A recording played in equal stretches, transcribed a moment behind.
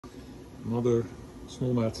Another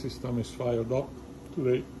snow melt system is fired up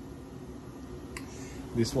today.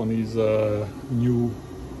 This one is a new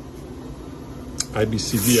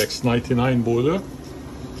IBC VX199 boiler,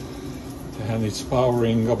 and it's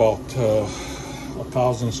powering about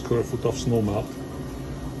 1,000 square foot of snow melt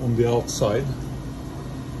on the outside.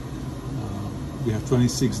 We have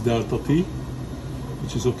 26 delta T,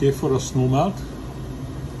 which is okay for a snow melt.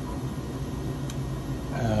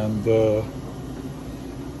 And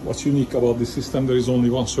what's unique about this system, there is only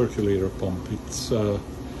one circulator pump. It's a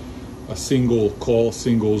single call,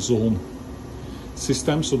 single zone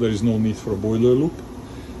system, so there is no need for a boiler loop.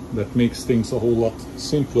 That makes things a whole lot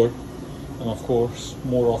simpler and of course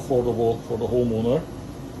more affordable for the homeowner.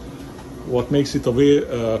 What makes it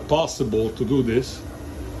possible to do this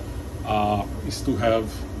is to have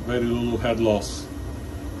very little head loss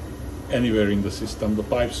anywhere in the system. The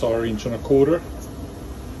pipes are 1.25 inches,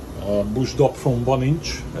 bushed up from 1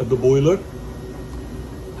 inch at the boiler,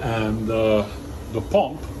 and the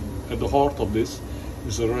pump at the heart of this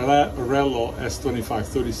is a Rello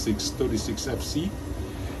S2536 FC,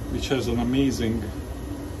 which has an amazing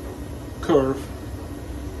curve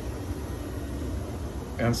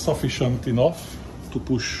and sufficient enough to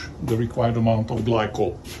push the required amount of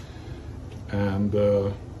glycol. And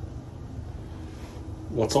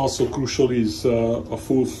what's also crucial is a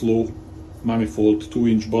full flow manifold,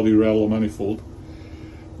 2-inch body Rello manifold,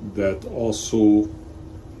 that also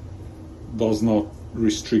does not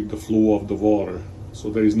restrict the flow of the water. So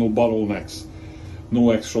there is no bottlenecks,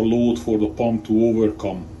 no extra load for the pump to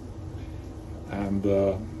overcome. And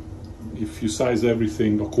if you size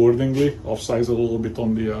everything accordingly, off-size a little bit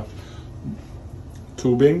on the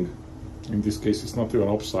tubing, in this case it's not even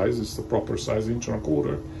off-size, it's the proper size, 1.25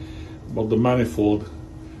 inches, but the manifold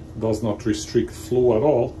does not restrict flow at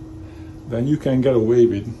all, then you can get away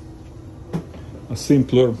with a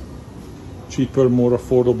simpler, cheaper, more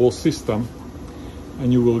affordable system,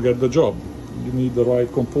 and you will get the job. You need the right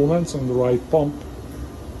components and the right pump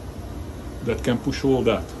that can push all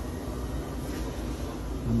that.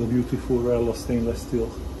 And the beautiful Rello stainless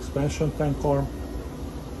steel expansion tank arm,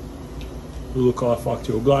 little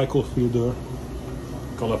calefactio glycol feeder,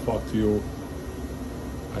 calefactio,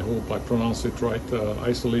 I hope I pronounce it right,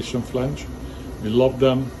 isolation flange. We love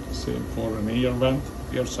them. Same for an air vent,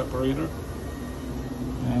 air separator.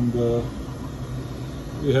 And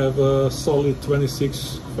we have a solid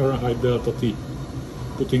 26 Fahrenheit delta T,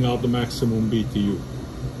 putting out the maximum BTU.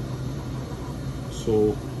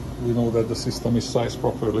 So we know that the system is sized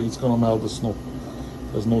properly. It's gonna melt the snow.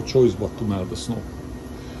 There's no choice but to melt the snow.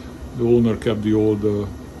 The owner kept the old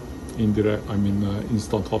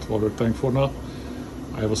instant hot water tank for now.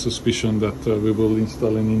 I have a suspicion that we will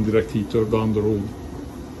install an indirect heater down the road,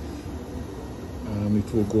 and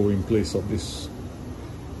it will go in place of this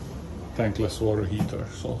tankless water heater.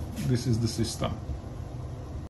 So this is the system.